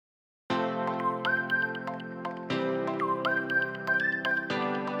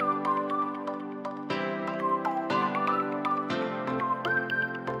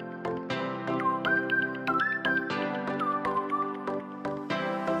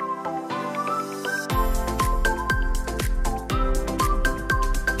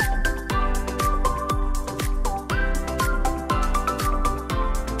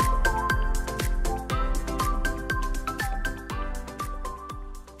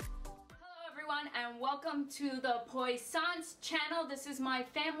welcome to the Poissants channel. This is my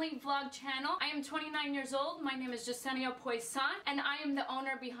family vlog channel. I am 29 years old. My name is Jasenia Poissant, and I am the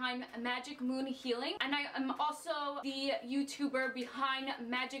owner behind Magic Moon Healing, and I am also the YouTuber behind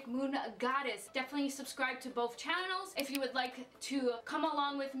Magic Moon Goddess. Definitely subscribe to both channels if you would like to come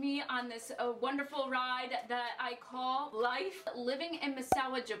along with me on this wonderful ride that I call life. Living in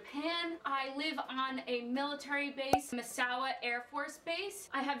Misawa, Japan. I live on a military base, Misawa Air Force Base.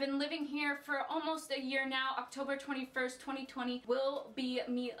 I have been living here for almost a year now. October 21st, 2020 will be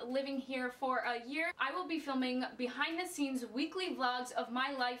me living here for a year. I will be filming behind the scenes weekly vlogs of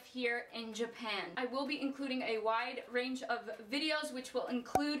my life here in Japan. I will be including a wide range of videos which will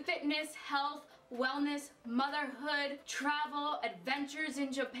include fitness, health, wellness, motherhood, travel, adventures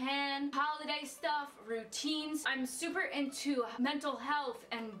in Japan, holiday stuff, routines. I'm super into mental health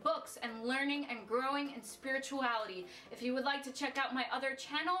and books and learning and growing and spirituality. If you would like to check out my other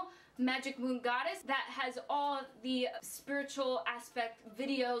channel, Magic Moon Goddess, that has all the spiritual aspect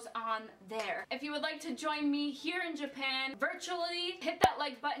videos on there. If you would like to join me here in Japan virtually, hit that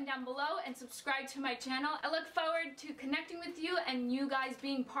like button down below and subscribe to my channel. I look forward to connecting with you and you guys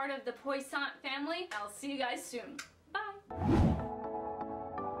being part of the Poissant family. I'll see you guys soon. Bye!